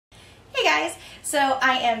guys, so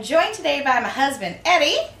I am joined today by my husband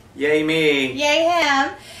Eddie. Yay me! Yay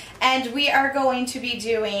him! And we are going to be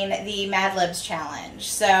doing the Madlibs challenge.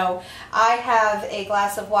 So I have a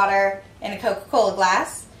glass of water in a Coca-Cola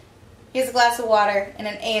glass. He has a glass of water in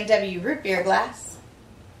an A&W root beer glass.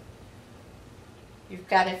 You've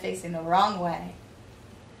got it facing the wrong way.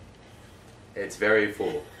 It's very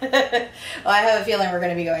full. Well, I have a feeling we're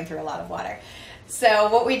going to be going through a lot of water. So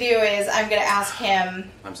what we do is I'm going to ask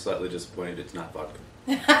him... I'm slightly disappointed it's not vodka.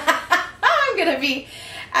 I'm going to be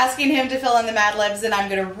asking him to fill in the Madlibs, and I'm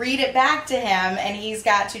going to read it back to him, and he's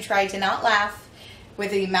got to try to not laugh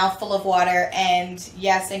with a mouthful of water. And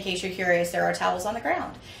yes, in case you're curious, there are towels on the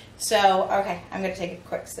ground. So, okay, I'm going to take a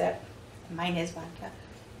quick sip. Mine is vodka.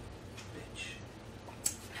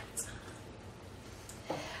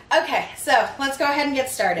 Okay, so let's go ahead and get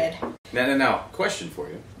started. Now, question for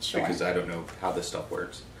you. Sure. Because I don't know how this stuff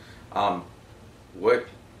works. What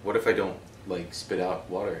if I don't, like, spit out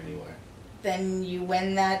water anywhere? Then you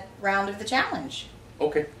win that round of the challenge.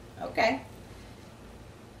 Okay. Okay.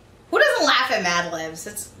 Who doesn't laugh at Madlibs?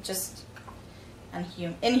 It's just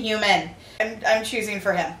inhuman. I'm choosing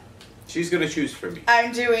for him. She's gonna choose for me.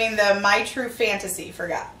 I'm doing the My True Fantasy for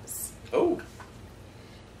guys. Oh.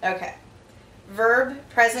 Okay. Verb,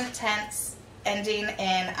 present tense, ending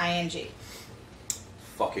in ing.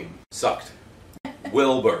 Fucking. Sucked.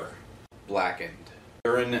 Wilbur. Blackened.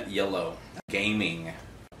 Urine yellow. Gaming.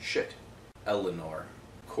 Shit. Eleanor.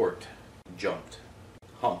 Court. Jumped.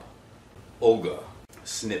 Hump. Olga.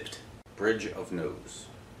 Snipped. Bridge of nose.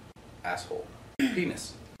 Asshole.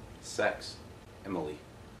 Penis. Sex. Emily.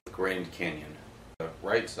 Grand Canyon.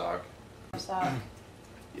 Right sock. Sock.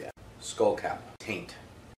 Yeah. Skull cap. Taint.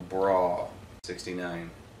 Bra.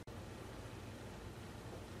 69.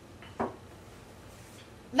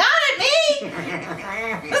 Not at me!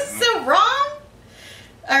 That's so wrong.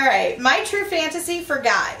 Alright, My True Fantasy for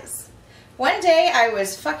guys. One day I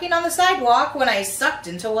was fucking on the sidewalk when I sucked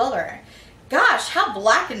into Wilbur. Gosh, how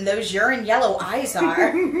blackened those urine yellow eyes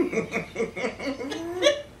are.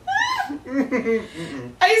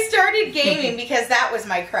 I started gaming because that was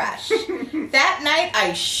my crush. That night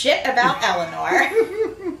I shit about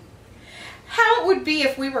Eleanor. How it would be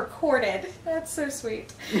if we were courted. That's so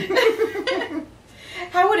sweet.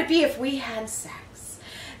 How would it be if we had sex?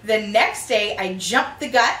 The next day I jumped the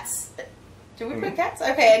guts. Do we put guts?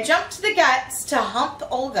 Okay, I jumped the guts to hump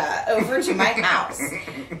Olga over to my house.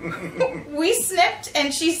 We snipped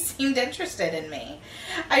and she seemed interested in me.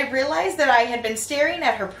 I realized that I had been staring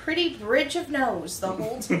at her pretty bridge of nose the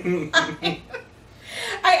whole time.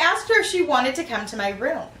 I asked her if she wanted to come to my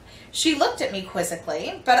room. She looked at me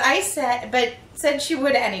quizzically, but said she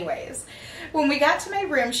would anyways. When we got to my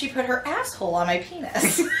room, she put her asshole on my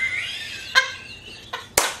penis.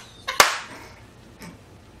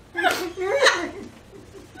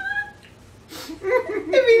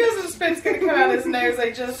 If he doesn't spit's gonna come out his nose,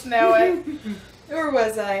 I just know it. Or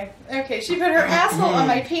was I? Okay, she put her asshole on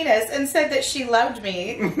my penis and said that she loved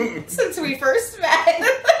me since we first met.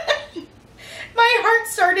 My heart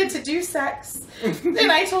started to do sex, and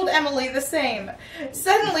I told Emily the same.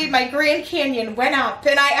 Suddenly, my Grand Canyon went up,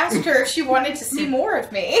 and I asked her if she wanted to see more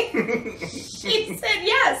of me. She said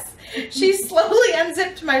yes. She slowly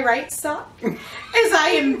unzipped my right sock as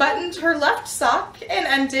I unbuttoned her left sock and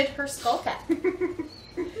undid her skull cap.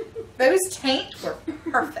 Those taint were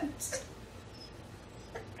perfect.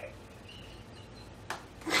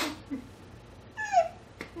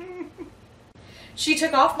 She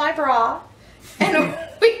took off my bra, and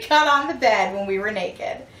we got on the bed when we were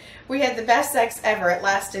naked. We had the best sex ever. It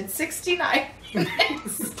lasted 69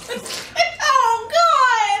 minutes. Oh,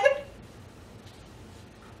 God!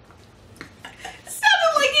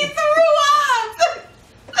 Sounded like he threw up!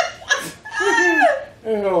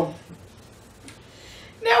 Ew.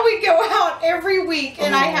 Now we go out every week,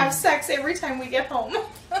 and I have sex every time we get home.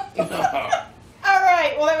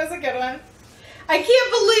 Alright, well, that was a good one. I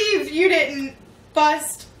can't believe you didn't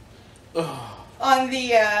bust on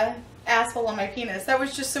the asshole on my penis. That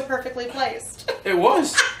was just so perfectly placed. It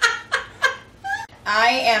was. I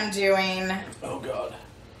am doing... Oh, God.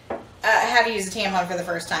 how to use a tampon for the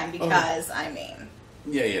first time because, I mean...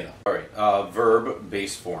 Yeah. Alright, verb,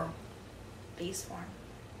 base form. Base form.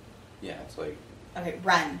 Yeah, it's like... Okay,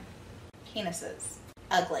 run. Penises.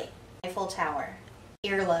 Ugly. Eiffel Tower.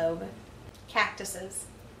 Earlobe. Cactuses.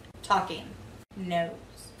 Talking. Nose.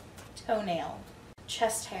 Toenail.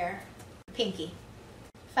 Chest hair. Pinky.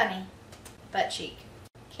 Funny. Butt cheek.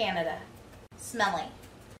 Canada. Smelly.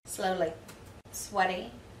 Slowly.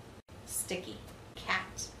 Sweaty. Sticky.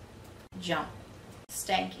 Cat. Jump.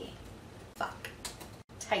 Stanky. Fuck.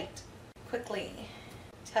 Tight. Quickly.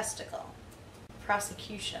 Testicle.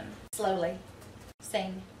 prosecution. Slowly.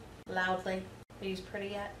 Sing. Loudly. Are you pretty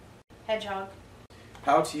yet? Hedgehog.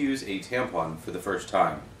 How to use a tampon for the first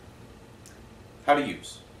time. How to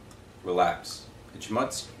use. Relax. It's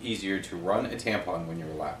much easier to run a tampon when you're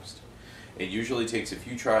relaxed. It usually takes a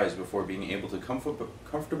few tries before being able to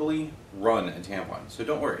comfortably run a tampon, so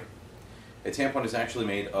don't worry. A tampon is actually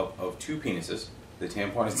made up of two penises, the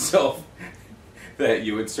tampon itself that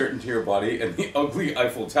you insert into your body, and the ugly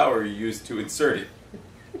Eiffel Tower you use to insert it.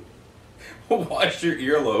 Wash your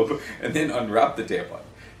earlobe and then unwrap the tampon.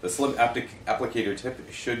 The slim applicator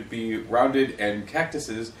tip should be rounded and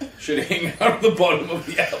cactuses should hang out of the bottom of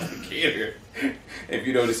the applicator. If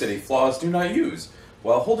you notice any flaws, do not use.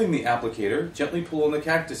 While holding the applicator, gently pull on the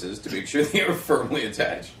cactuses to make sure they are firmly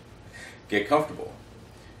attached. Get comfortable.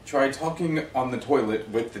 Try talking on the toilet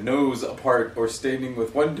with the nose apart or standing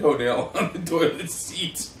with one toenail on the toilet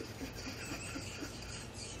seat.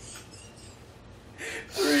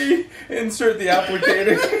 3. Insert the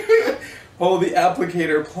applicator. Hold the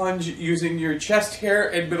applicator plunge using your chest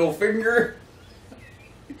hair and middle finger.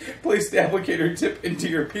 Place the applicator tip into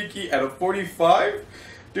your pinky at a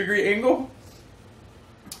 45-degree angle.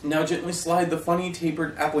 Now gently slide the funny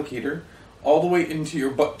tapered applicator all the way into your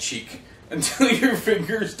butt cheek until your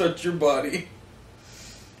fingers touch your body.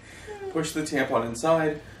 Push the tampon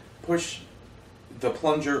inside. Push the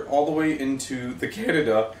plunger all the way into the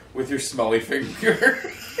Canada with your smelly finger.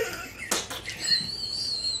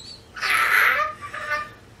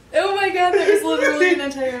 Oh my god, that was literally an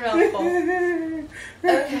entire mouthful.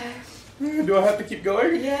 Okay. Do I have to keep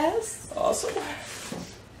going? Yes. Awesome.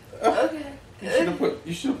 Okay.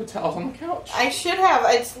 You should have put towels on the couch. I should have.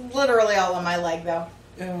 It's literally all on my leg, though.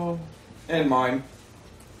 Ew. And mine.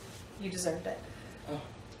 You deserved it.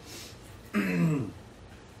 I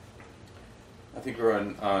think we're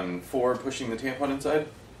on 4, pushing the tampon inside.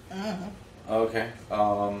 Mm-hmm. Okay.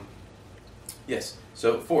 Yes.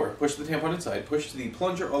 So 4, push the tampon inside. Push the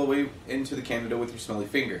plunger all the way into the Canada with your smelly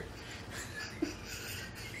finger.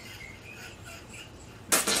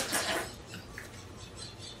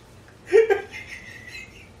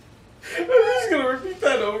 I'm just gonna repeat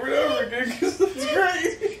that over and over again because that's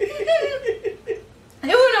great. It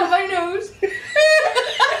went up my nose.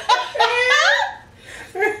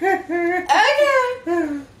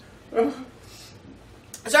 Okay.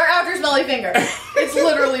 Start after smelly finger. It's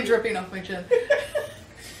literally dripping off my chin.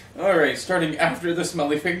 Alright, starting after the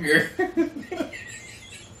smelly finger.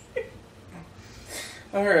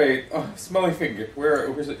 Alright, smelly finger.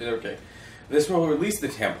 Where's it? Okay. This will release the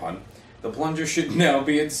tampon. The plunger should now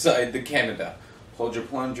be inside the Canada. Hold your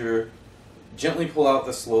plunger, gently pull out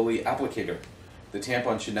the slowly applicator. The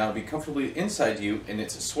tampon should now be comfortably inside you in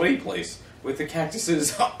its sweaty place with the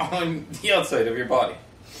cactuses on the outside of your body.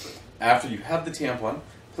 After you have the tampon,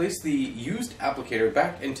 place the used applicator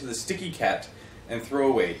back into the sticky cat and throw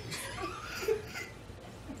away.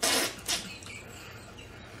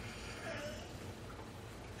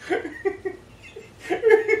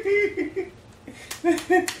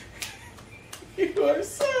 You are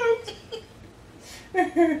sound.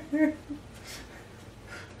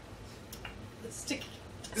 The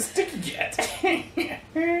sticky cat.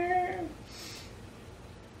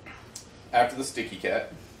 After the sticky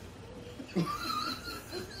cat.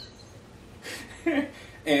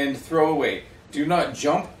 And throw away. Do not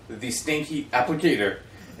jump the stinky applicator.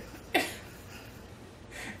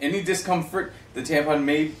 Any discomfort, the tampon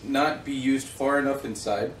may not be used far enough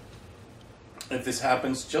inside. If this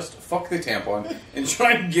happens, just fuck the tampon and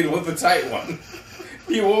try and get with a tight one.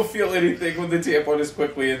 You won't feel anything when the tampon is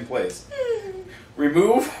quickly in place.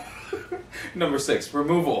 Remove. Number 6,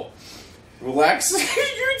 removal. Relax your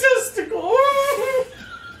testicle.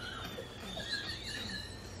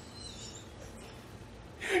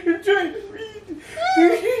 You're trying to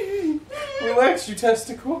read. Relax your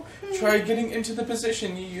testicle. Try getting into the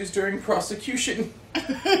position you used during prosecution.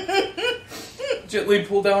 Gently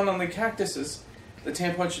pull down on the cactuses. The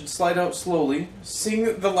tampon should slide out slowly.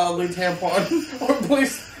 Sing the loudly tampon or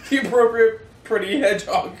place the appropriate pretty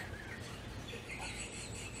hedgehog.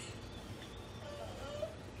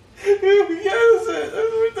 Yes,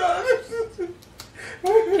 we're done.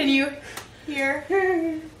 Can you hear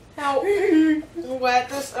how wet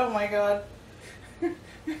this? Oh my god.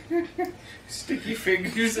 Sticky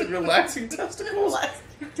fingers and relaxing testicles.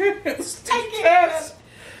 Sticky ass.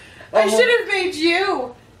 I should have made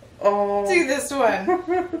you do this one.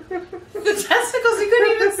 The testicles, you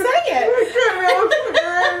couldn't even say it.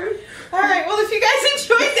 Alright, well if you guys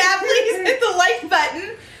enjoyed that, please hit the like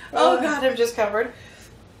button. Oh god, I'm just covered.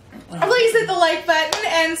 Please hit the like button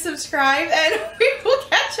and subscribe, and we will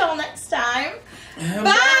catch y'all next time.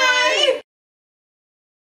 Bye!